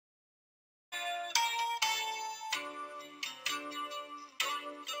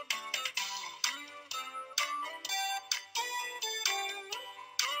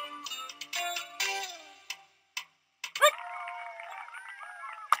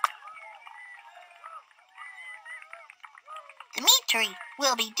Dimitri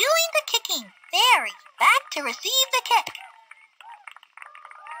will be doing the kicking. Barry back to receive the kick.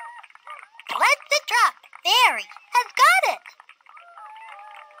 Lets it drop. Barry has got it.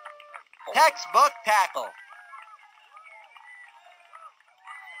 Textbook tackle.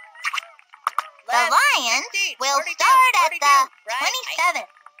 The Lions will start at the 27.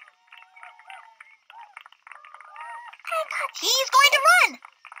 He's going to run.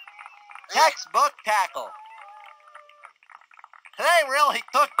 Textbook tackle. They really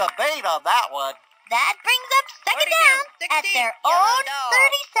took the bait on that one. That brings up second down at their own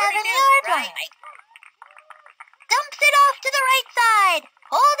 37-yard line. Dumps it off to the right side.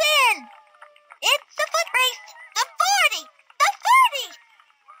 Hold in. It's a foot race. The 40. The 40.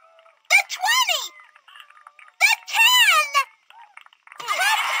 The 20. The 10.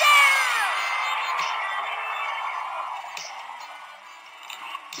 Touchdown!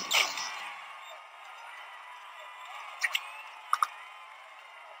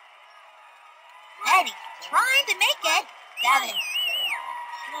 Eddie trying to make it 7.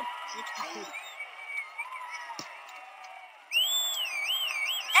 And it's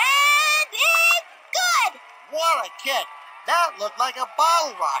good! What a kick. That looked like a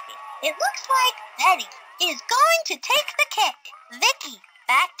bottle rocket. It looks like Eddie is going to take the kick. Vicky,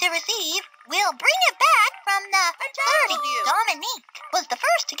 back to receive, will bring it back from the 30. Dominique was the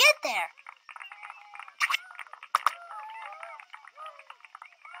first to get there.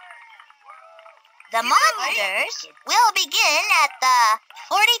 The Monsters will begin at the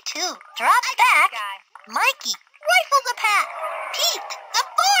 42. Drops back. Mikey rifles a pass. Pete, the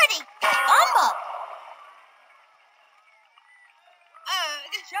 40. Fumble.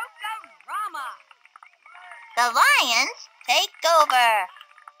 Joke-a-rama. The Lions take over.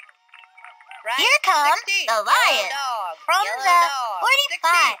 Here come the Lions from the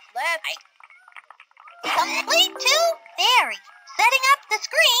 45. Complete to Barry. Setting up the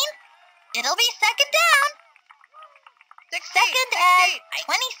screen. It'll be second down. Second and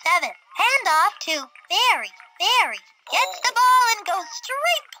 27. Handoff to Barry. Barry gets the ball and goes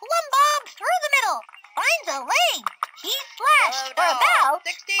straight plumb bob through the middle. Finds a lane. He slashed for about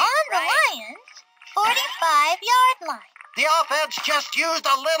on the Lions' 45-yard line. The offense just used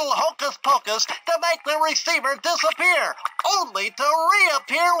a little hocus pocus to make the receiver disappear, only to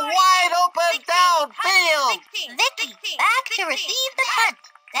reappear wide open downfield. Vicky back to receive the punt.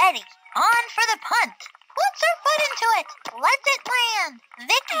 Betty on for the punt. Puts her foot into it. Lets it land.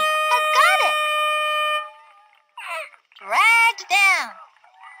 Vicky has got it. Dragged down.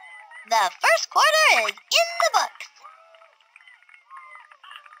 The first quarter is in the books.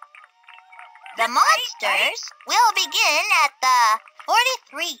 The Monsters will begin at the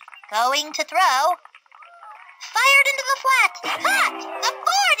 43. Going to throw. Fired into the flat. Caught. The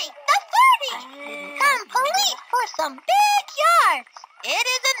 40. The 40. Complete for some big yards. It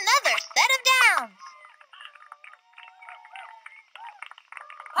is another set of downs.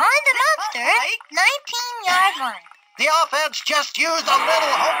 On the Monsters' 19-yard line. The offense just used a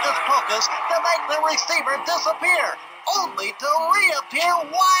little hocus pocus to make the receiver disappear, only to reappear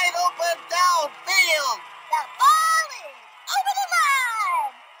wide open downfield. The ball is over the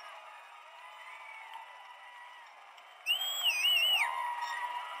line.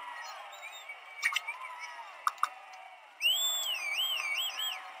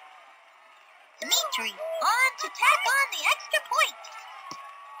 Dimitri on to tack on the extra point.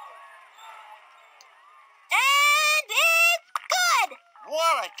 And it's good.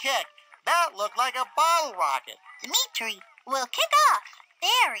 What a kick. That looked like a bottle rocket. Dimitri will kick off.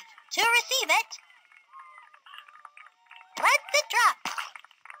 Barry to receive it. Lets it drop.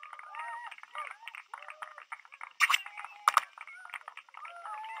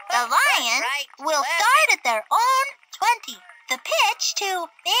 The Lions will start at their own 20. The pitch to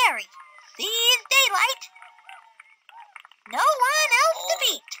Barry. Sees daylight. No one else to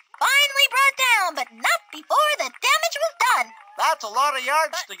beat. Finally brought down, but not before the damage was done. That's a lot of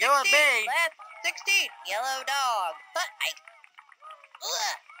yards to you and me. Left 16. Yellow dog.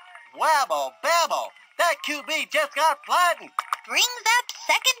 Whammo, bammo. That QB just got flattened. Brings up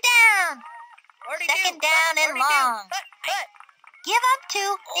second down. 42, Second down and 42, long. Give up to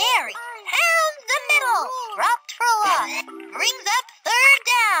Barry. Pounds the middle. Dropped for a loss. Brings up third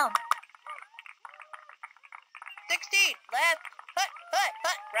down. 16. Left.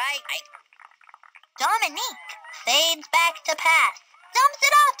 Right. Dominique fades back to pass. Dumps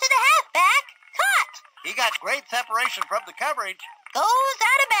it off to the halfback. Caught. He got great separation from the coverage. Goes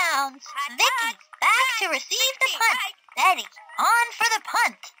out of bounds. Vicky back to receive the punt. Betty on for the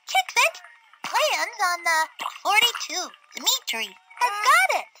punt. Kicks it. Lands on the 42. Dimitri has got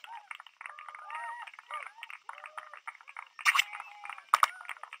it.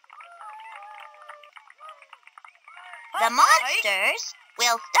 The monsters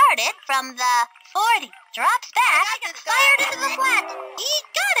will start it from the 40. Drops back, fired into the flat. He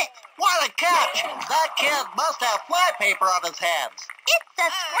got it. What a catch! That kid must have fly paper on his hands. It's a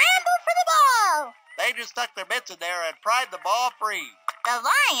scramble for the ball. They just stuck their mitts in there and pried the ball free. The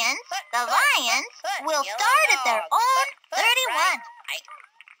Lions will start at their own 31.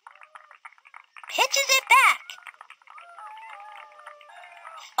 Pitches it back.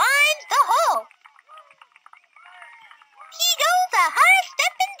 Finds the hole. He goes a high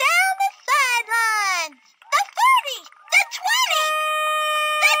stepping down the sidelines. The 30, the 20,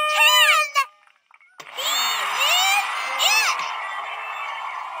 the 10. He is it.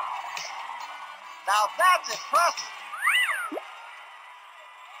 Now that's impressive.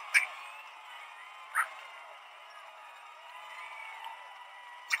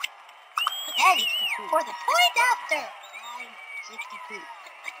 Ready for the point after. 62.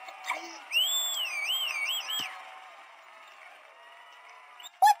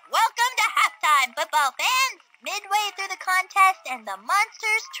 Welcome to halftime, football fans. Midway through the contest and the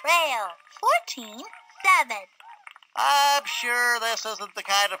Monsters trail. 14-7. I'm sure this isn't the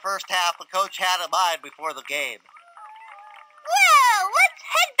kind of first half the coach had in mind before the game. Well, let's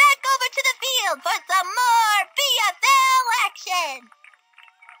head back over to the field for some more PFL action.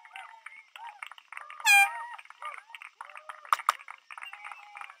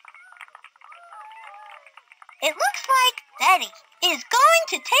 It looks like Betty is going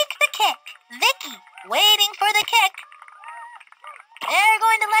to take the kick. Vicky waiting for the kick. They're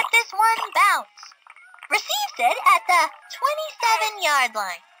going to let this one bounce. Receives it at the 27-yard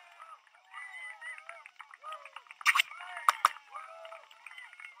line.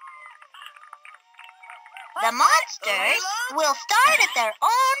 The Monsters will start at their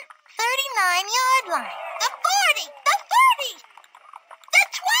own 39-yard line. The 40, the 30, the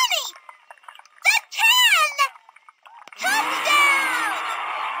 20, the 10! Touchdown!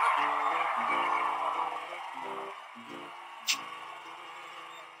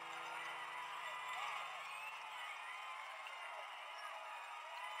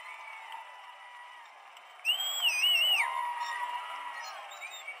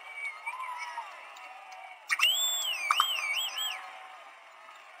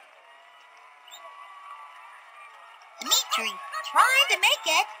 Dimitri trying to make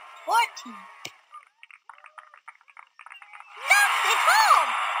it 14. Knocks it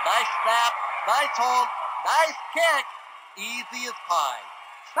home! Nice snap, nice hold, nice kick. Easy as pie.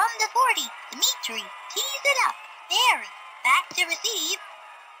 From the 40, Dimitri tees it up. Barry back to receive.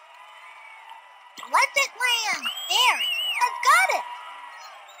 Lets it land. Barry has got it.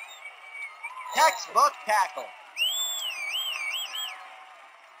 Textbook tackle.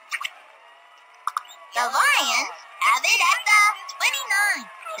 The Lions have it at the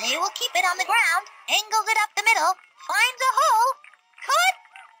 29. They will keep it on the ground, angles it up the middle, finds a hole, could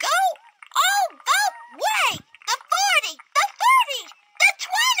go all the way. The 40, the 30, the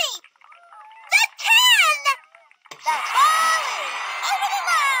 20, the 10. The ball is over the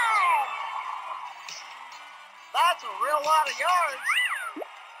line. That's a real lot of yards.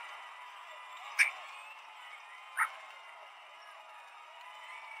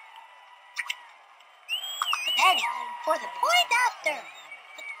 Ready for the point after.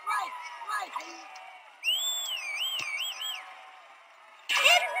 Right.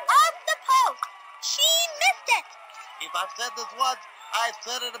 Hit off the post. She missed it. If I've said this once, I've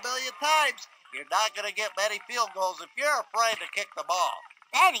said it a million times. You're not going to get many field goals if you're afraid to kick the ball.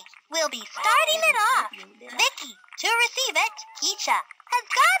 Betty will be starting it off. Vicky to receive it. Keisha has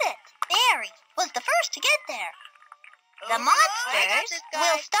got it. Barry was the first to get there. The Monsters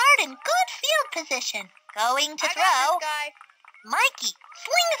will start in good field position. Going to throw. Mikey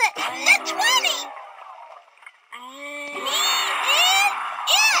swings it. The 20. He is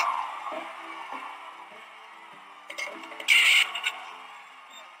it.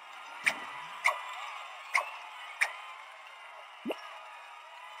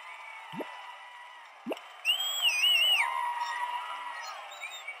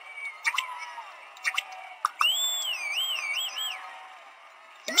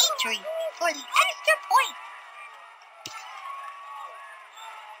 Dimitri for the extra point.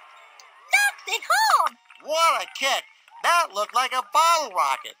 Knocks it home. What a kick. That looked like a bottle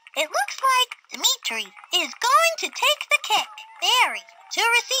rocket. It looks like Dimitri is going to take the kick. Barry to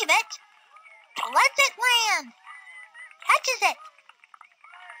receive it. Lets it land. Catches it.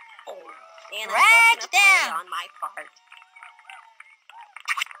 Dragged down. On my part.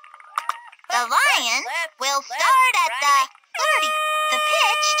 The Lions will start at the 30. The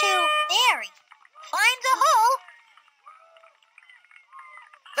pitch to Barry. Finds a hole.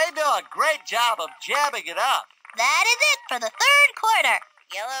 They do a great job of jamming it up. That is it for the third quarter.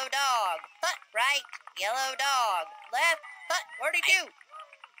 Yellow dog. Hut, right. Yellow dog. Left. Hut, 42.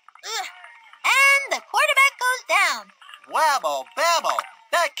 Ugh. And the quarterback goes down. Wabble, babble.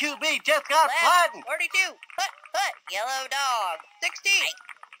 That QB just got Left. flattened. 42. Hut, hut. Yellow dog. 16.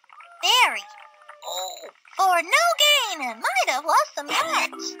 Very. Oh, For no gain and might have lost some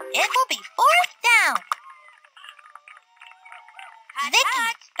yards. It will be fourth down. Vicky,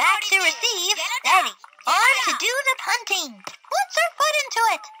 back to receive. Steady. On to do the punting. Puts her foot into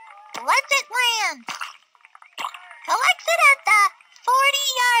it. Lets it land. Collects it at the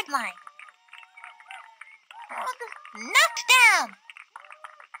 40-yard line. Knocked down.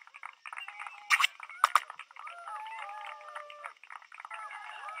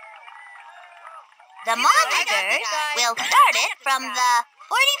 The Monsters will start it from the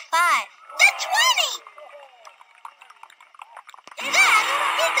 45. The 20! That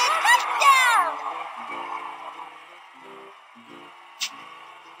is a touchdown!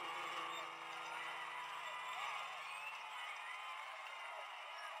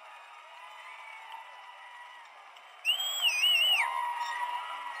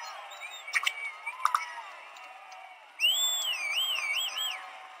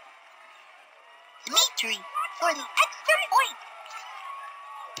 Dimitri for the extra point.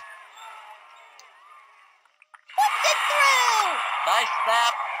 Puts it through! nice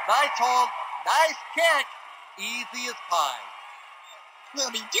snap, nice hold, nice kick. Easy as pie.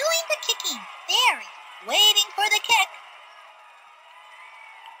 We'll be doing the kicking. Barry, waiting for the kick.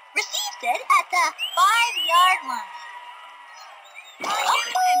 Receives it at the 5-yard line.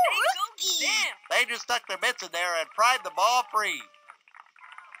 Rookie! Damn. They just stuck their mitts in there and pried the ball free.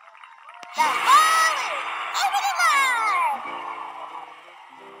 The ball is over the line!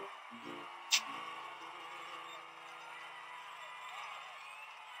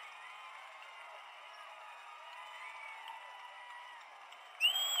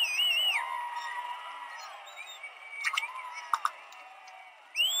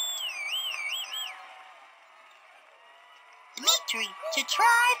 Dimitri to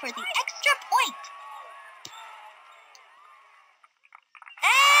try for the extra point.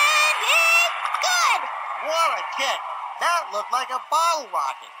 And it's good! What a kick. That looked like a bottle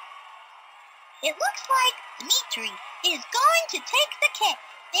rocket. It looks like Dimitri is going to take the kick.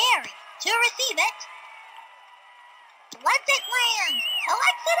 Barry to receive it. Lets it land.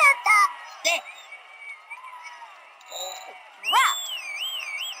 Collects it at the 6. Drop.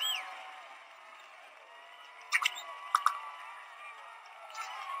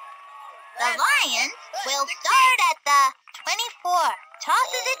 The Lions will start at the 24.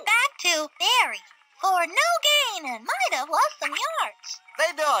 Tosses it back to Barry for no gain and might have lost some yards.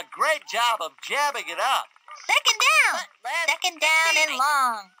 They do a great job of jabbing it up. Second down. Hut, left. Second down 16. and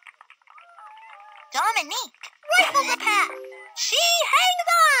long. Dominique rifles a pass. She hangs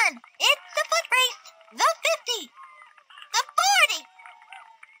on. It's a foot race. The 50. The 40.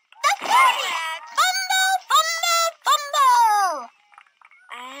 The 30. Fumble, fumble, fumble.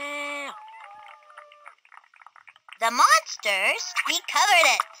 Ow. The Monsters recovered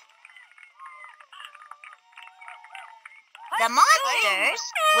it. The Monsters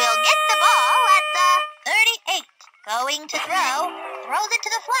will get the ball at the 38. Going to throw. Throws it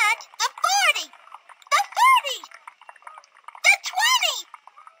to the flat. The 40. The 30. The 20.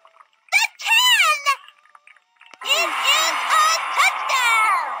 The 10. It is a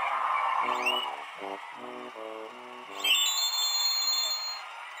touchdown.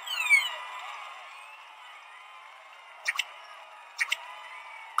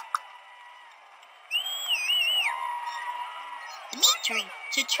 Dimitri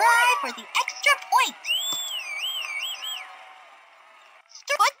to try for the extra point.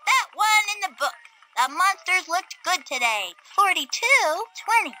 Put that one in the book. The Monsters looked good today.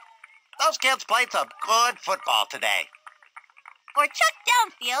 42-20. Those kids played some good football today. For Chuck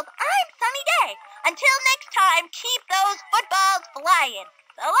Downfield, I'm Sunny Day. Until next time, keep those footballs flying.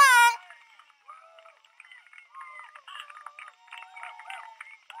 So long.